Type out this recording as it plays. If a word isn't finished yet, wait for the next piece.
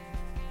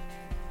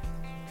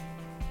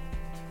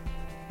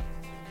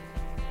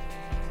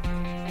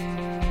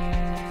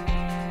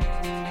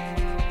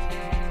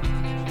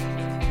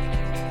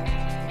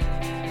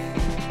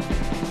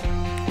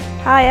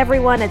Hi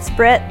everyone, it's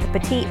Britt, the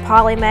petite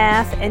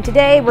polymath, and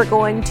today we're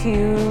going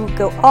to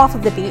go off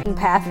of the beaten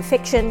path of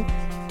fiction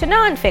to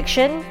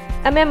nonfiction,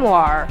 a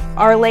memoir,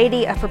 Our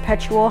Lady of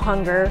Perpetual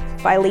Hunger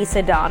by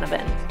Lisa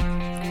Donovan.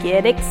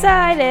 Get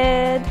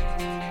excited!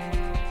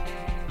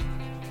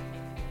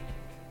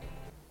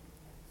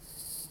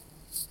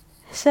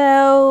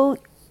 So,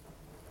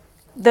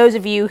 those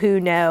of you who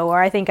know,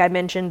 or I think I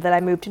mentioned that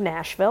I moved to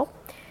Nashville.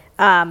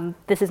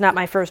 This is not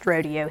my first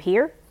rodeo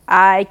here.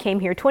 I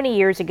came here 20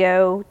 years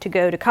ago to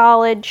go to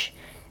college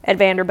at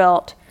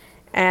Vanderbilt,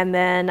 and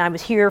then I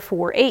was here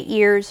for 8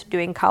 years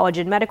doing college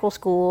and medical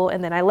school,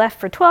 and then I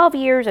left for 12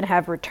 years and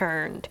have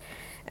returned.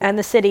 And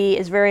the city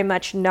is very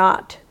much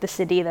not the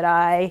city that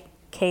I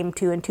came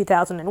to in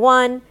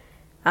 2001.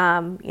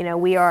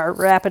 We are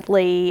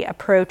rapidly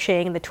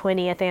approaching the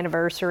 20th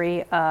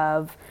anniversary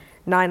of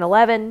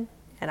 9/11,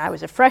 and I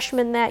was a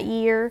freshman that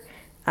year.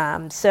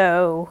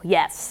 So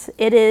yes,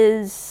 it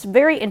is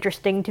very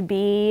interesting to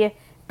be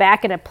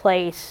back in a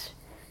place,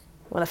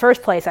 well, the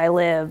first place I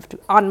lived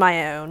on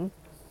my own,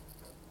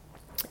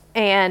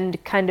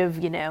 and kind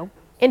of,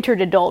 entered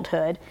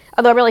adulthood.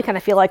 Although I really kind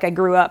of feel like I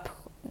grew up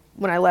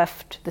when I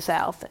left the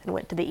South and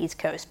went to the East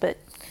Coast. But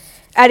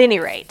at any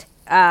rate,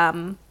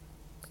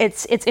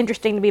 it's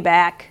interesting to be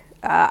back.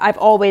 I've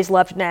always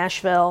loved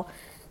Nashville,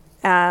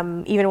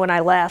 even when I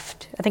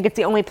left. I think it's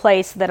the only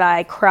place that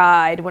I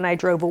cried when I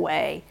drove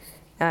away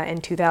in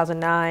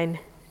 2009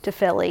 to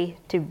Philly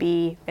to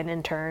be an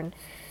intern.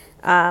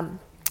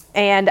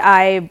 And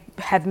I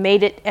have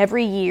made it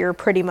every year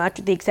pretty much,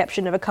 with the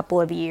exception of a couple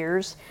of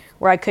years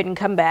where I couldn't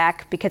come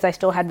back because I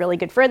still had really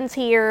good friends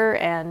here.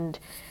 And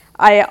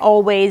I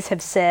always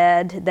have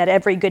said that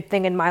every good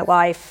thing in my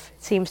life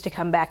seems to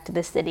come back to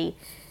the city.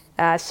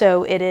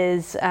 So it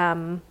is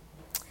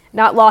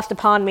not lost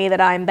upon me that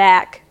I'm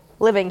back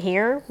living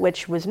here,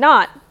 which was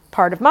not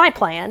part of my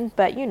plan,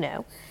 but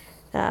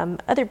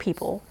other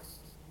people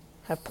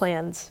have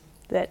plans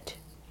that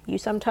you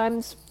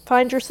sometimes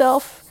find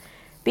yourself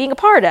being a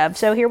part of,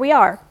 so here we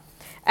are.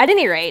 At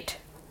any rate,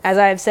 as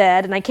I've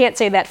said, and I can't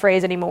say that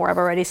phrase anymore, I've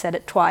already said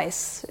it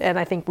twice, and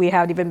I think we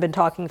haven't even been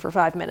talking for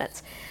 5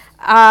 minutes.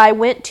 I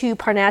went to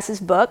Parnassus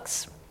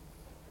Books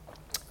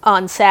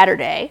on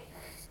Saturday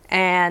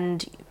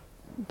and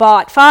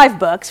bought 5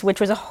 books, which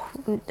was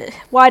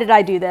why did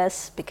I do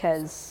this?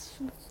 Because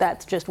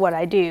that's just what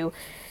I do.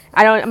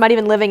 I'm not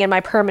even living in my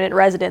permanent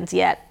residence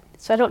yet,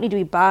 so I don't need to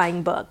be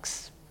buying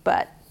books,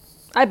 but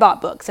I bought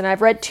books, and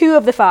I've read 2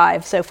 of the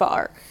 5 so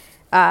far.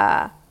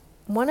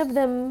 One of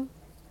them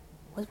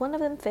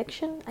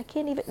fiction?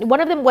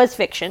 One of them was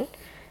fiction,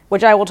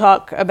 which I will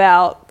talk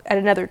about at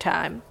another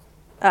time.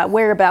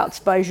 Whereabouts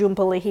by Jhumpa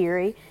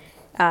Lahiri.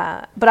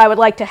 But I would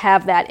like to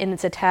have that in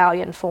its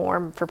Italian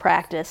form for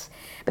practice.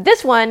 But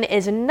this one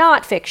is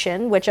not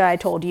fiction, which I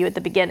told you at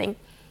the beginning.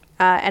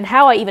 And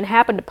how I even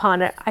happened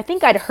upon it, I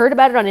think I'd heard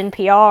about it on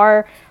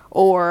NPR,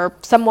 or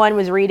someone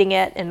was reading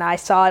it and I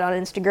saw it on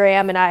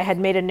Instagram, and I had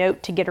made a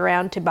note to get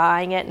around to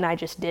buying it, and I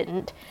just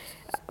didn't.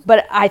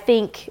 But I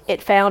think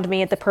it found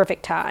me at the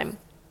perfect time.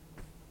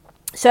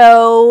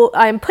 So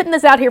I'm putting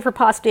this out here for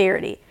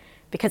posterity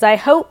because I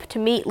hope to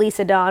meet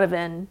Lisa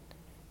Donovan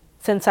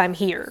since I'm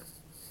here.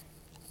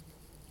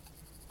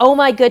 Oh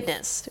my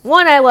goodness.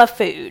 1, I love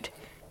food.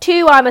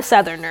 2, I'm a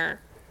Southerner.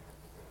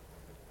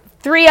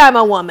 3, I'm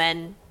a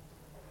woman.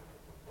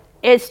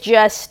 It's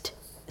just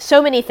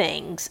so many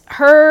things.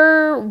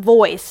 Her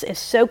voice is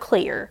so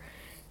clear,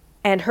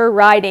 and her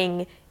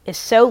writing is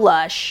so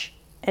lush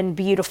and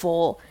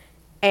beautiful,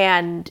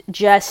 and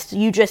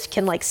you just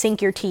can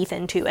sink your teeth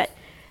into it.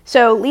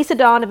 So Lisa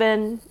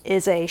Donovan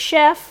is a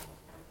chef,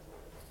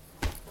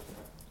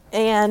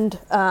 and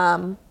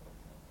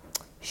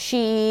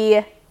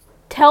she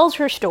tells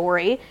her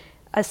story.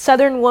 A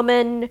Southern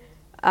woman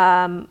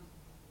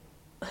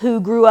who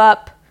grew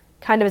up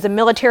kind of as a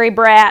military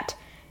brat,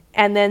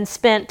 and then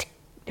spent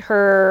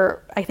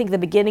her, I think the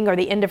beginning or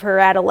the end of her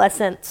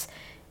adolescence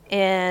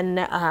in,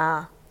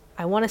 I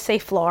want to say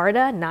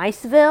Florida,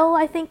 Niceville,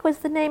 I think was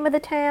the name of the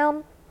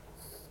town.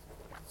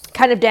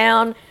 Kind of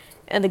down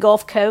in the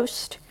Gulf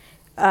Coast.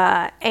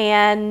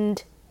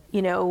 And,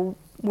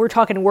 we're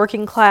talking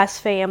working class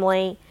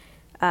family.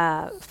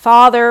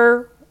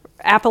 Father,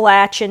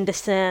 Appalachian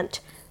descent.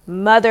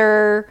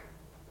 Mother,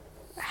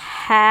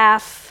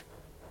 half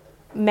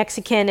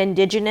Mexican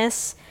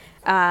indigenous.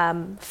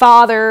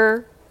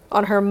 Father,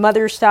 on her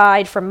mother's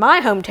side, from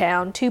my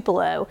hometown,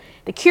 Tupelo.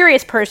 The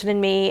curious person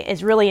in me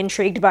is really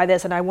intrigued by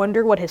this, and I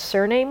wonder what his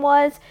surname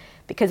was,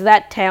 because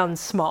that town's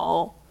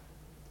small.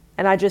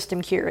 And I just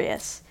am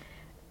curious.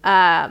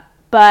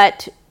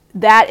 But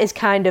that is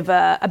kind of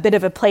a bit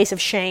of a place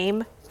of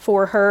shame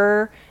for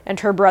her and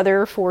her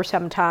brother for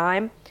some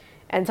time,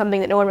 and something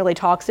that no one really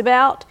talks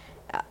about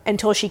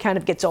until she kind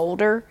of gets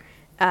older.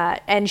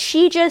 And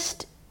she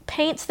just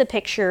paints the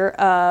picture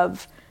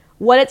of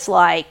what it's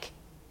like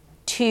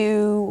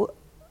to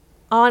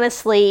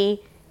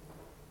honestly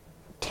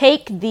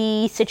take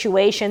the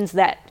situations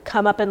that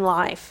come up in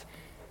life,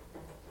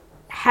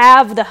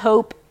 have the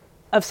hope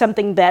of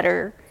something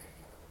better,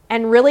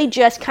 and really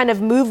just kind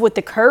of move with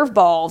the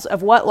curveballs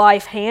of what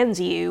life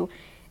hands you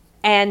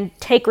and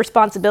take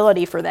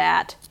responsibility for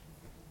that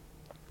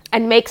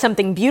and make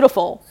something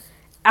beautiful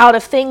out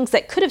of things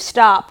that could have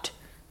stopped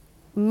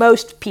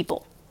most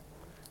people.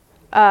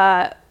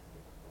 I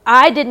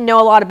didn't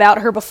know a lot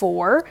about her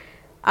before.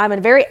 I'm a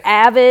very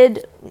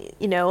avid,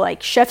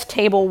 like chef's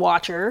table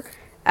watcher,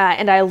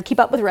 and I keep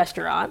up with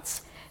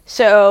restaurants.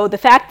 So the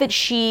fact that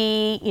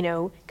she,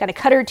 kind of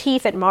cut her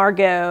teeth at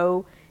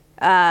Margot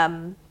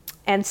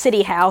and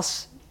City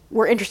House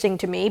were interesting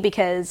to me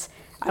because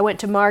I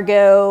went to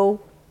Margot,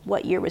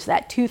 what year was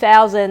that?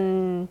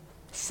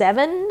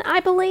 2007, I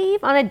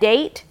believe, on a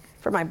date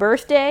for my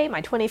birthday,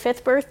 my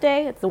 25th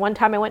birthday. It's the one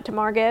time I went to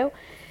Margot.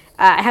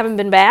 I haven't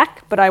been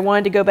back, but I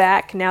wanted to go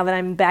back now that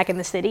I'm back in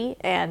the city,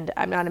 and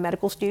I'm not a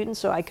medical student,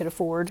 so I could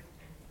afford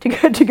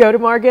to go to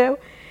Margot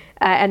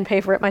and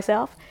pay for it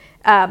myself.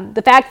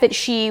 The fact that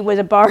she was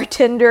a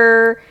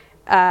bartender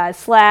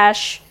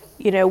slash,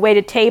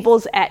 waited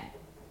tables at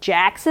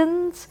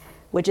Jackson's,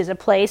 which is a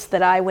place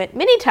that I went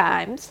many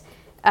times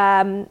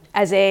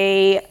as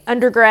a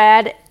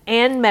undergrad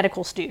and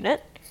medical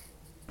student.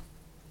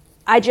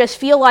 I just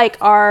feel like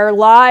our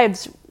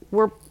lives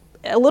were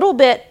a little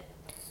bit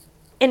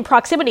in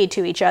proximity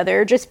to each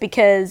other just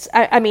because,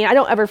 I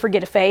don't ever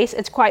forget a face.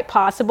 It's quite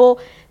possible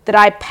that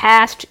I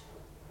passed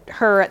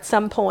her at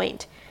some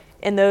point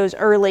in those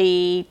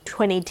early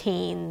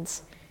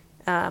 20-teens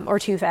or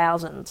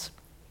 2000s.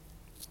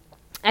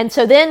 And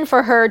so then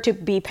for her to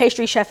be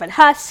pastry chef at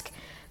Husk,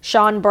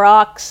 Sean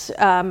Brock's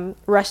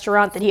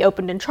restaurant that he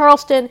opened in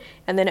Charleston,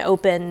 and then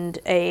opened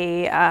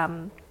a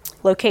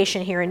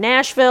location here in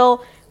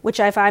Nashville, which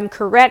if I'm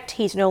correct,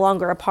 he's no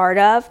longer a part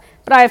of.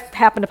 But I've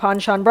happened upon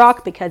Sean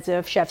Brock because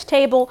of Chef's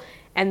Table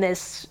and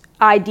this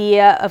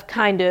idea of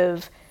kind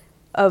of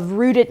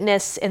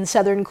rootedness in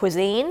Southern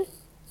cuisine.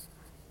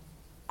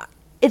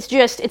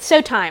 It's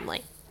so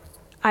timely.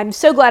 I'm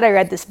so glad I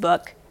read this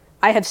book.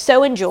 I have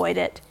so enjoyed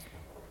it.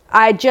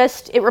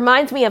 It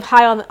reminds me of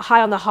High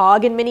on the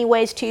Hog in many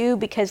ways too,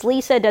 because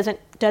Lisa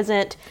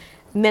doesn't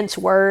mince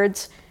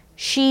words.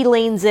 She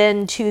leans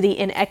into the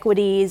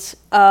inequities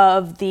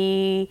of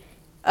the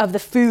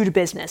food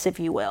business, if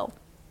you will,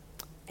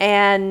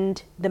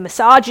 and the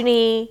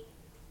misogyny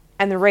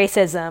and the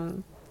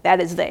racism that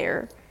is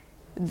there,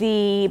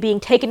 the being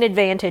taken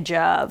advantage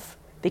of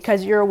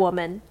because you're a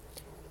woman,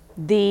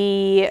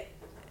 the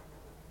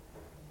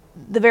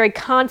very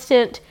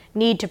constant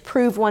need to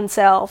prove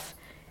oneself,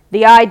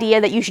 the idea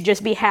that you should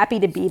just be happy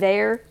to be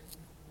there,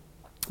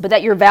 but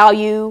that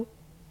you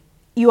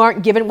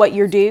aren't given what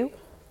you're due,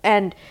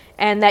 and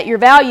that your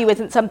value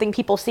isn't something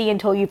people see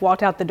until you've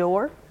walked out the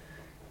door,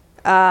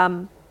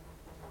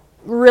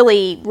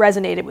 really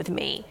resonated with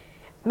me.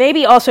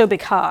 Maybe also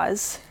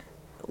because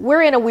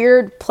we're in a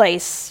weird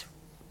place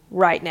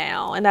right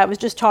now, and I was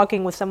just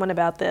talking with someone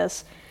about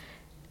this.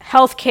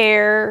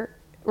 Healthcare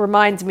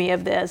reminds me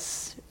of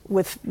this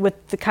with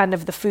the kind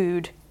of the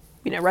food,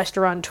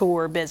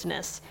 restaurateur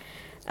business.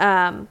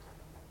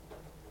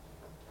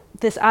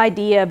 This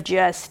idea of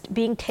just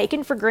being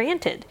taken for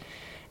granted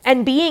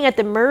and being at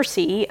the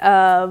mercy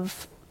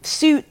of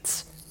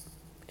suits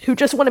who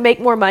just want to make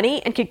more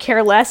money and could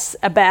care less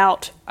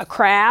about a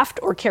craft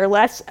or care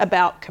less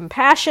about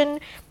compassion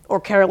or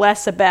care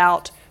less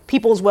about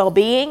people's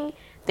well-being.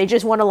 They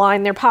just want to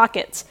line their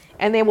pockets,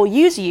 and they will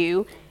use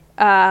you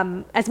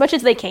as much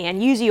as they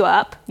can, use you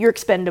up, you're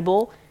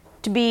expendable,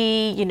 to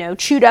be,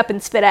 chewed up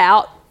and spit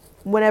out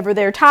whenever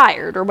they're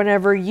tired or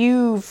whenever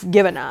you've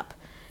given up.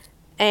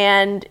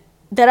 And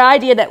that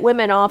idea that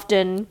women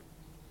often,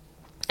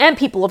 and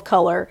people of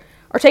color,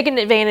 are taken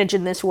advantage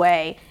in this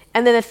way,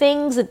 and then the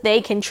things that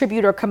they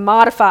contribute are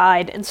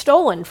commodified and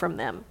stolen from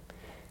them.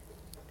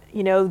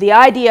 The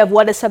idea of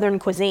what is Southern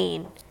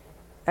cuisine.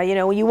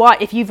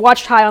 If you've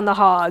watched High on the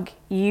Hog,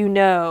 you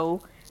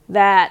know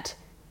that,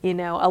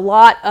 a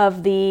lot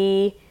of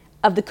the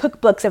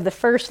cookbooks of the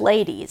first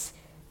ladies,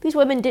 these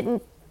women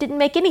didn't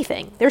make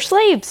anything. Their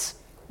slaves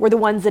were the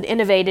ones that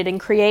innovated and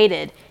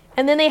created.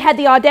 And then they had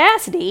the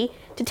audacity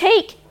to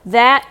take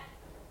that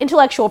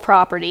intellectual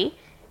property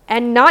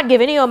and not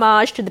give any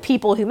homage to the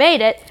people who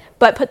made it,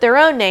 but put their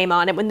own name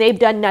on it when they've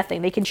done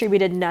nothing. They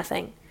contributed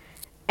nothing.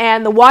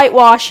 And the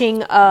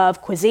whitewashing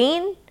of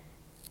cuisine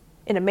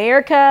in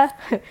America,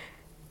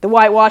 the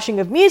whitewashing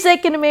of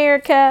music in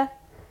America,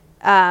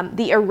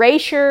 the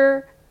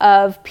erasure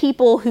of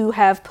people who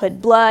have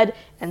put blood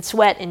and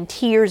sweat and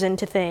tears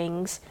into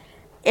things,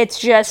 it's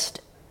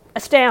just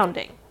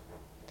astounding.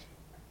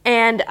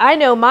 And I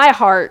know my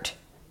heart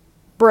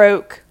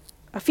broke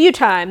a few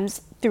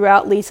times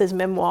throughout Lisa's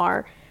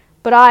memoir,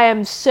 but I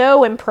am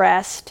so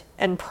impressed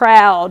and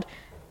proud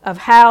of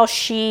how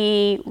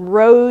she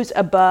rose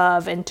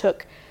above and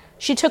took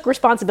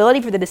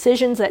responsibility for the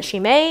decisions that she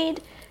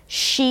made.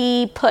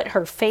 She put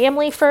her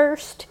family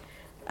first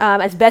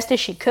as best as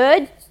she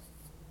could.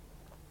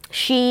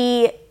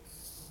 She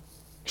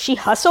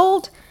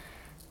hustled.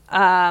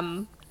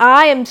 I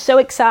am so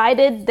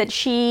excited that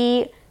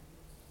she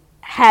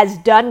has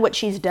done what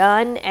she's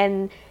done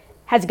and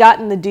has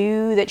gotten the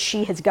due that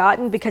she has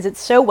gotten, because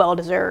it's so well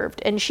deserved.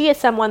 And she is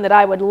someone that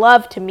I would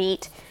love to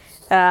meet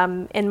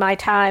in my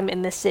time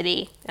in this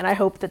city. And I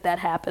hope that that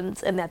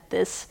happens, and that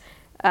this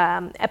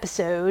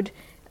episode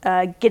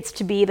gets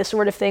to be the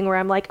sort of thing where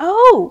I'm like,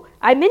 oh,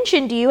 I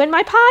mentioned you in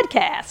my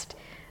podcast.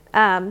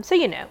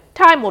 So,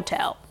 time will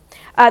tell.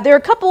 There are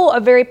a couple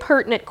of very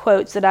pertinent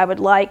quotes that I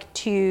would like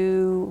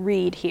to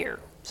read here.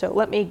 So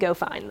let me go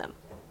find them.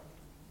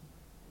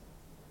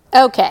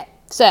 Okay,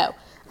 so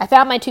I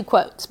found my 2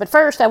 quotes, but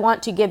first I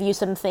want to give you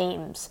some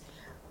themes.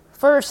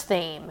 First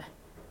theme,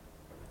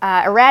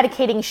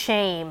 eradicating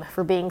shame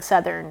for being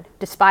Southern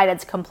despite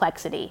its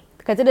complexity,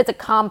 because it is a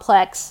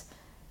complex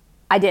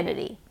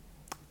identity.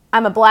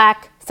 I'm a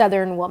black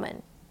Southern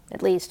woman,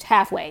 at least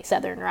halfway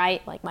Southern,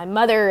 right? Like, my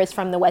mother is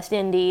from the West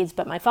Indies,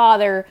 but my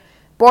father,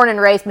 born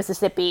and raised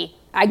Mississippi.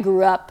 I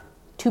grew up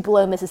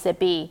Tupelo,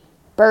 Mississippi,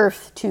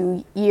 birth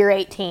to year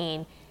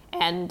 18,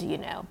 and,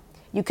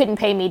 you couldn't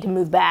pay me to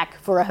move back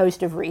for a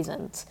host of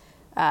reasons.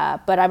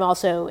 But I'm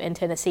also in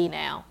Tennessee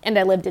now, and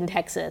I lived in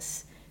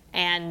Texas,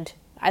 and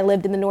I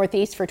lived in the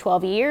Northeast for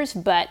 12 years,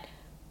 but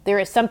there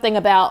is something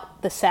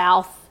about the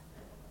South,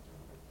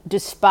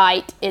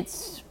 despite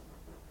its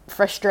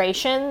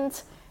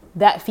frustrations,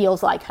 that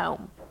feels like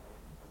home.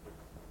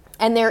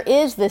 And there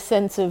is this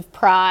sense of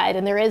pride,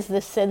 and there is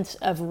this sense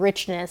of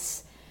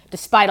richness,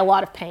 despite a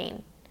lot of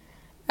pain.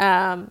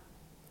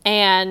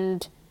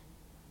 And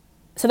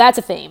so that's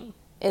a theme,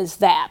 is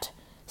that.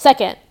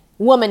 Second,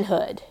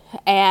 womanhood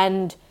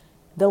and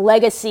the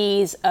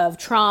legacies of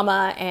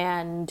trauma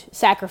and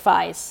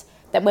sacrifice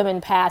that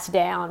women pass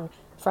down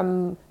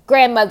from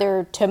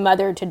grandmother to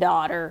mother to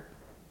daughter,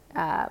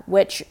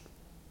 which,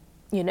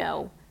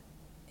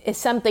 is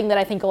something that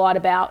I think a lot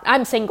about.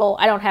 I'm single.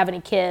 I don't have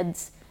any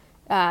kids.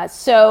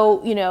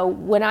 So,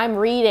 when I'm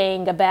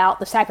reading about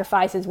the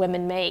sacrifices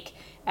women make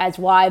as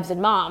wives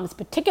and moms,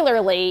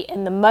 particularly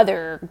in the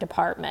mother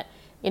department,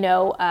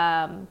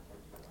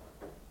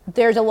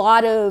 there's a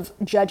lot of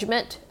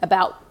judgment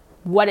about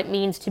what it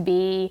means to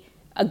be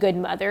a good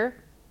mother.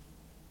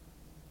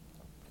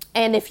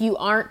 And if you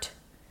aren't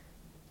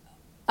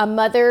a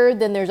mother,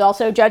 then there's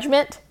also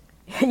judgment.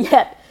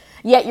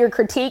 Yet you're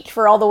critiqued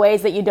for all the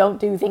ways that you don't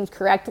do things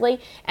correctly.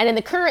 And in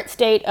the current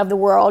state of the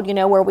world,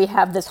 where we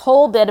have this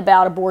whole bit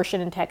about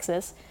abortion in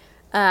Texas,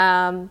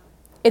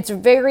 it's a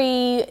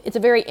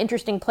very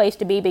interesting place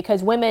to be,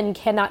 because women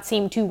cannot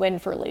seem to win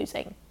for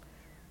losing.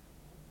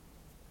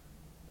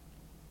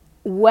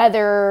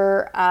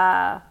 Whether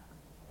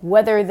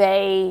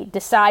they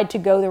decide to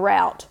go the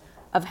route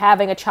of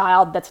having a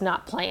child that's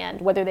not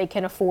planned, whether they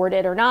can afford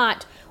it or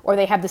not, or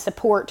they have the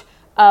support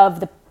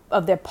of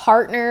their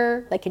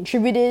partner that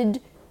contributed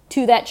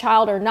to that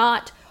child or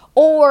not,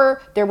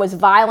 or there was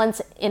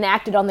violence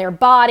enacted on their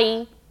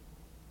body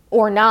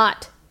or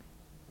not,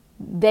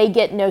 they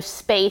get no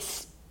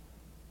space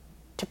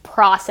to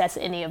process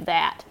any of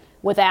that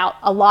without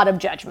a lot of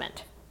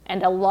judgment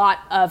and a lot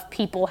of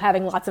people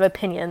having lots of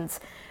opinions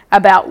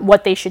about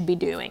what they should be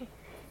doing.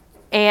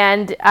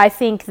 And I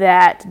think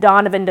that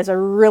Donovan does a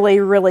really,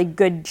 really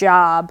good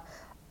job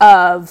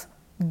of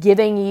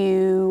giving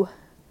you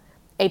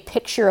a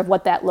picture of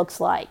what that looks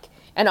like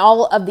and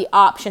all of the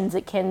options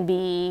that can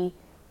be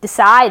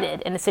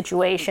decided in a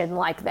situation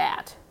like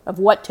that, of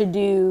what to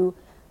do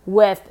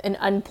with an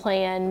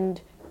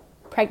unplanned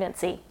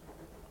pregnancy,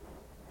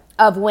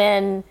 of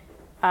when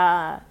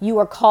you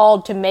are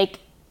called to make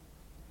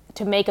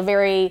a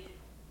very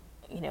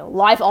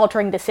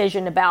life-altering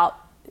decision about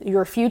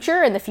your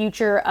future and the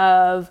future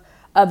of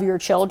your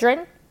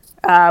children,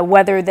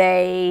 whether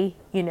they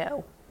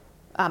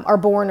are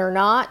born or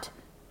not,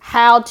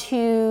 how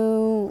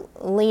to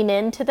lean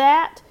into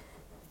that,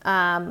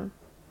 and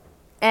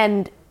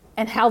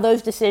how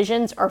those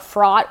decisions are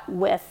fraught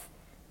with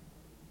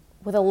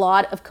a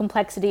lot of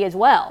complexity as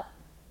well,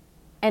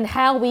 and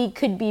how we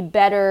could be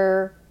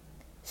better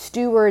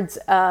stewards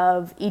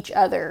of each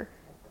other,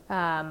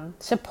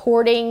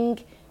 supporting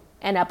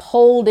and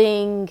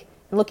upholding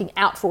and looking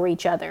out for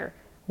each other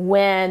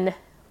when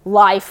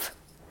life,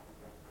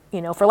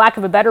 for lack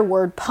of a better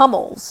word,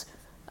 pummels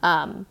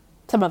some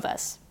of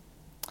us.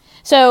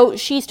 So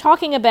she's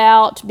talking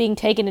about being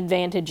taken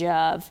advantage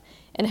of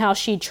and how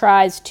she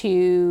tries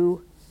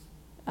to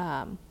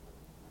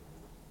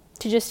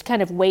just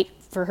kind of wait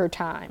for her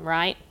time,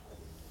 right?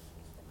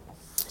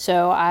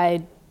 So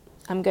I'm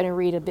going to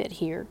read a bit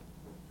here.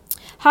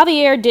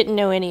 Javier didn't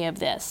know any of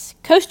this.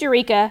 Costa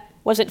Rica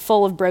wasn't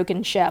full of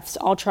broken chefs,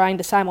 all trying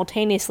to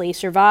simultaneously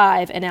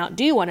survive and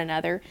outdo one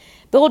another,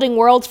 building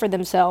worlds for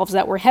themselves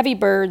that were heavy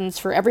burdens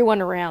for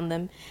everyone around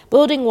them,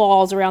 building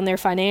walls around their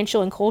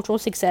financial and cultural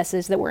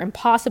successes that were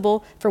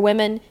impossible for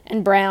women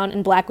and brown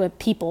and black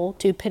people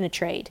to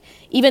penetrate,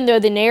 even though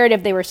the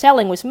narrative they were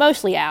selling was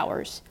mostly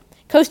ours.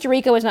 Costa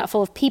Rica was not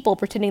full of people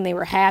pretending they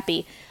were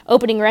happy,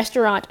 opening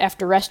restaurant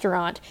after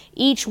restaurant,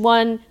 each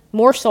one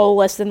more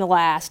soulless than the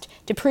last,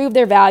 to prove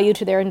their value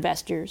to their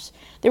investors.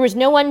 There was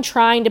no one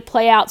trying to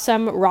play out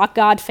some rock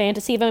god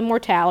fantasy of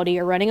immortality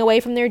or running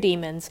away from their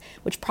demons,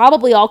 which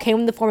probably all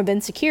came in the form of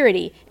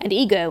insecurity and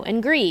ego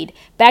and greed,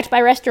 backed by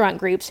restaurant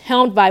groups,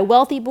 helmed by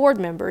wealthy board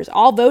members,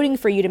 all voting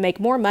for you to make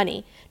more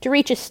money, to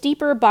reach a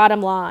steeper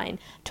bottom line,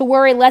 to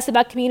worry less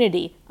about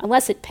community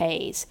unless it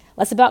pays,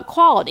 less about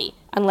quality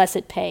unless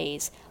it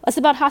pays, less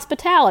about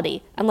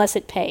hospitality unless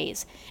it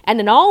pays, and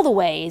in all the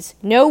ways,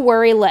 to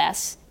worry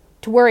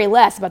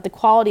less about the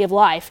quality of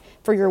life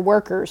for your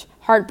workers,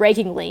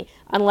 heartbreakingly,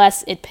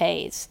 unless it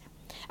pays.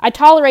 I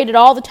tolerated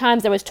all the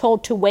times I was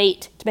told to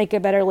wait to make a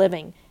better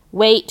living,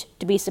 wait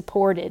to be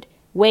supported,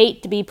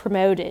 wait to be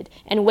promoted,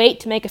 and wait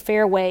to make a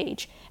fair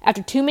wage.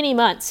 After too many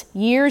months,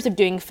 years of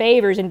doing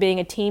favors and being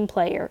a team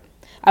player,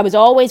 I was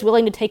always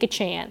willing to take a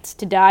chance,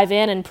 to dive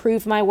in and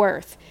prove my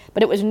worth,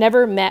 but it was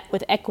never met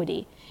with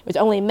equity. It was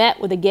only met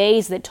with a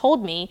gaze that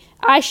told me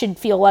I should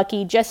feel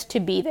lucky just to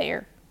be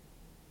there.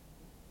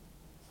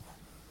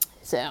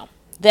 So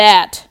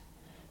that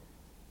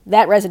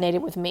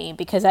resonated with me,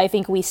 because I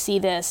think we see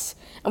this,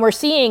 and we're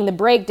seeing the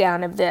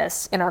breakdown of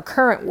this in our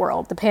current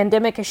world. The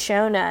pandemic has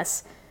shown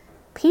us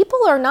people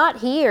are not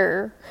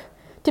here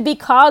to be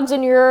cogs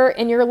in your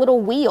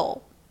little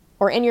wheel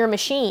or in your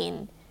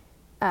machine.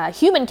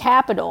 Human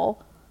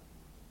capital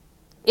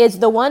is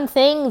the one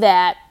thing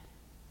that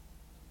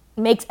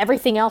makes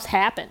everything else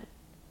happen.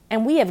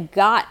 And we have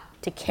got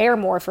to care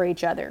more for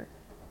each other,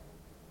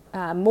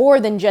 more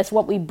than just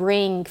what we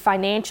bring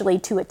financially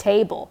to a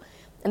table.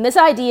 And this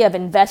idea of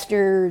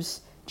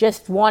investors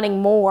just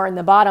wanting more in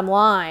the bottom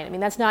line, I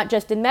mean, that's not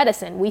just in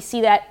medicine. We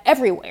see that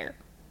everywhere.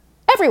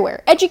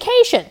 Everywhere.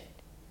 Education.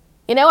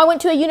 You know, I went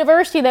to a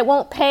university that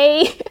won't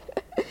pay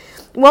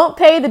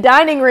the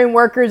dining room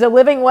workers a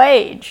living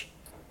wage.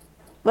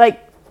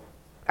 Like,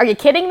 are you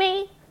kidding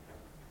me?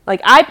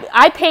 Like,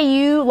 I pay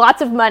you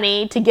lots of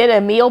money to get a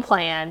meal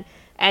plan,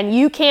 and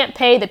you can't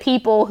pay the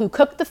people who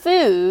cook the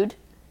food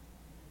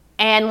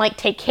and, like,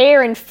 take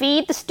care and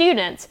feed the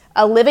students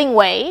a living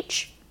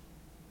wage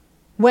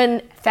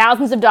when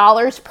thousands of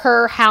dollars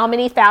per how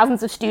many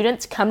thousands of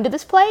students come to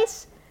this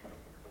place?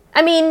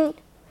 I mean,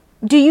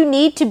 do you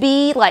need to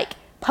be, like,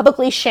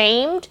 publicly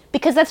shamed?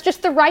 Because that's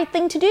just the right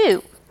thing to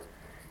do.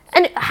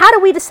 And how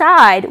do we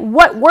decide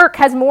what work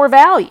has more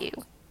value?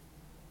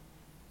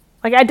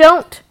 Like,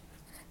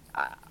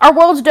 our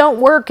worlds don't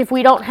work if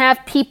we don't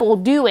have people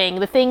doing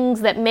the things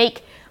that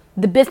make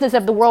the business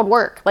of the world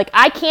work. Like,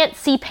 I can't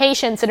see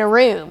patients in a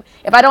room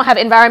if I don't have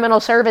environmental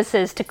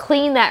services to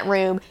clean that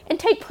room and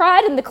take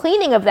pride in the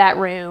cleaning of that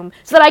room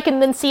so that I can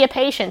then see a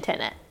patient in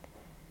it.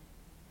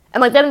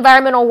 And, like, that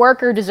environmental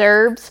worker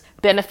deserves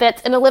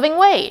benefits and a living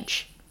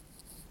wage.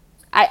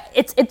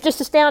 It's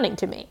just astounding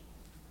to me.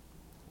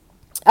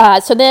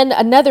 So then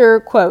another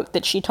quote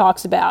that she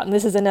talks about, and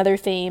this is another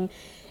theme,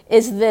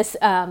 is this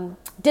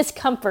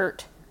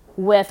discomfort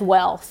with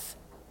wealth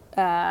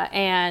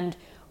and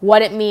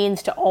what it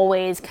means to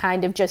always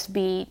kind of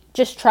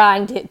just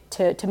trying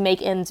to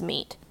make ends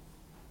meet.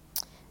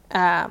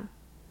 Let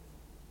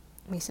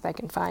me see if I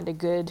can find a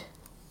good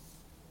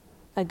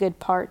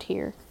part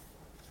here.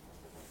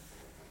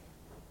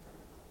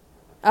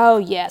 Oh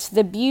yes,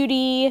 the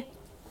beauty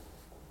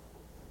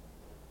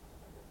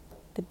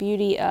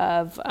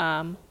of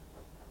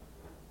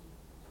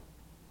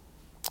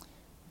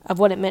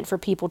what it meant for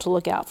people to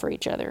look out for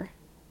each other.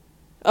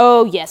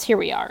 Oh yes, here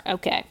we are.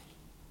 Okay.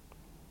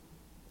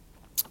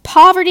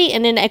 Poverty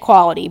and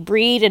inequality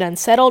breed an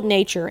unsettled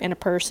nature in a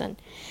person,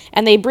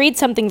 and they breed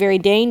something very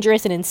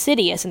dangerous and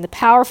insidious in the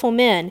powerful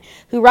men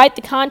who write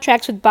the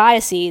contracts with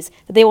biases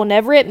that they will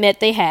never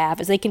admit they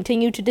have as they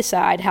continue to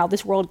decide how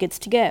this world gets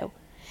to go.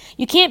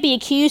 You can't be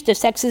accused of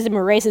sexism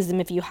or racism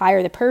if you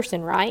hire the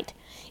person, right?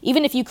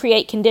 Even if you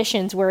create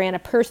conditions wherein a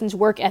person's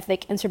work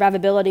ethic and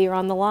survivability are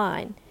on the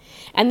line.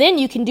 And then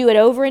you can do it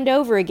over and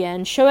over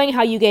again, showing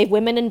how you gave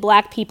women and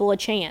black people a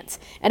chance,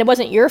 and it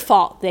wasn't your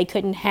fault they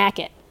couldn't hack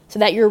it, so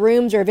that your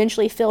rooms are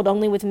eventually filled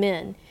only with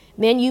men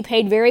you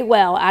paid very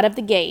well out of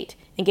the gate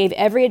and gave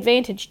every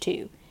advantage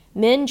to,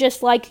 men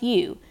just like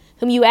you,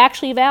 whom you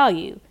actually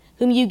value,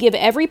 whom you give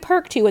every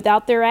perk to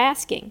without their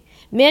asking,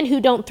 men who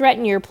don't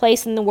threaten your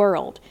place in the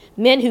world,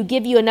 men who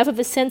give you enough of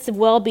a sense of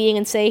well-being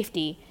and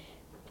safety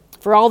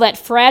for all that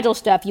fragile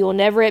stuff you will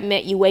never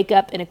admit you wake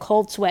up in a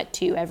cold sweat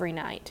to every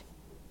night.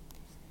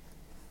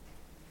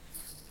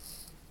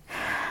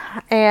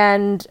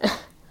 And,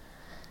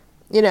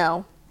 you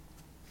know,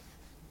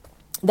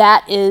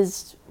 that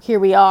is, here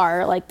we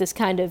are, like this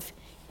kind of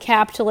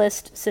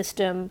capitalist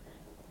system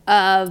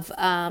of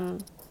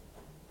not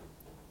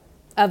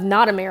a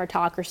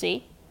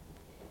meritocracy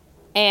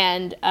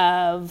and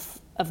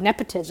of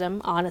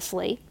nepotism,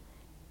 honestly,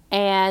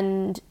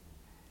 and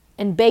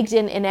baked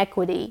in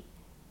inequity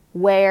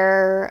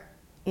where,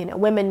 you know,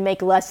 women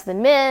make less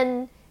than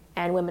men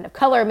and women of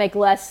color make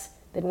less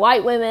than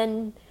white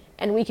women,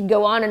 and we could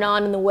go on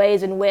in the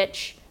ways in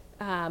which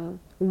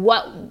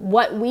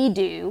what we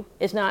do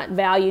is not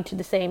valued to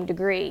the same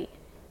degree,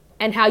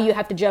 and how you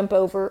have to jump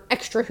over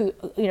extra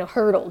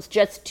hurdles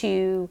just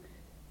to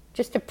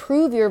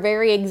prove your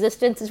very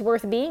existence is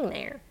worth being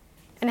there.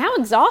 and how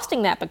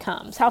exhausting that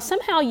becomes. How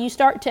somehow you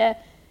start to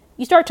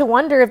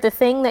wonder if the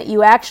thing that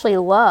you actually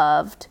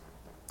loved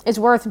is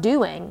worth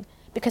doing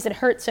because it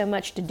hurts so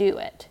much to do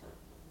it.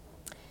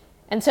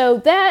 And so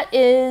that's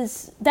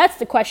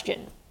the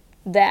question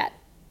that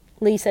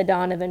Lisa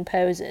Donovan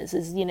poses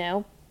is,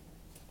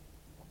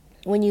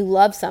 when you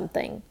love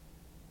something,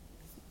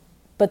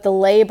 but the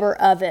labor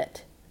of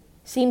it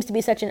seems to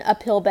be such an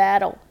uphill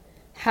battle,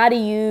 how do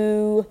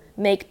you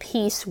make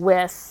peace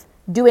with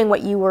doing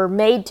what you were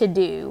made to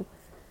do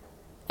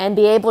and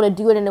be able to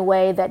do it in a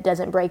way that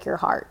doesn't break your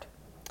heart?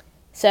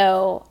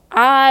 So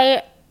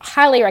I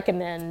highly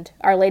recommend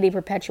Our Lady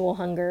Perpetual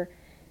Hunger.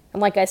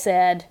 And like I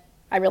said,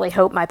 I really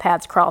hope my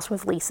paths cross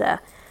with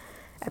Lisa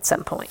at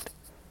some point.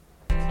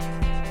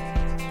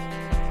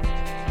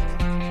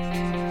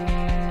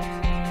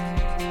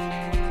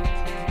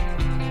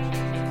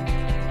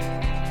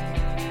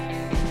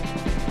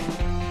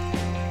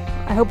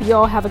 I hope you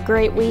all have a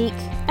great week.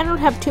 I don't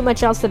have too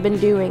much else I've been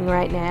doing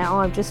right now.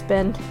 I've just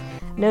been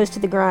nose to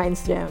the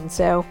grindstone.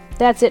 So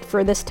that's it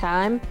for this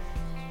time.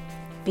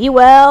 Be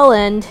well,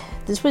 and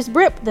this was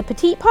Brip, the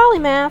petite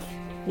polymath.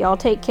 Y'all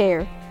take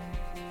care.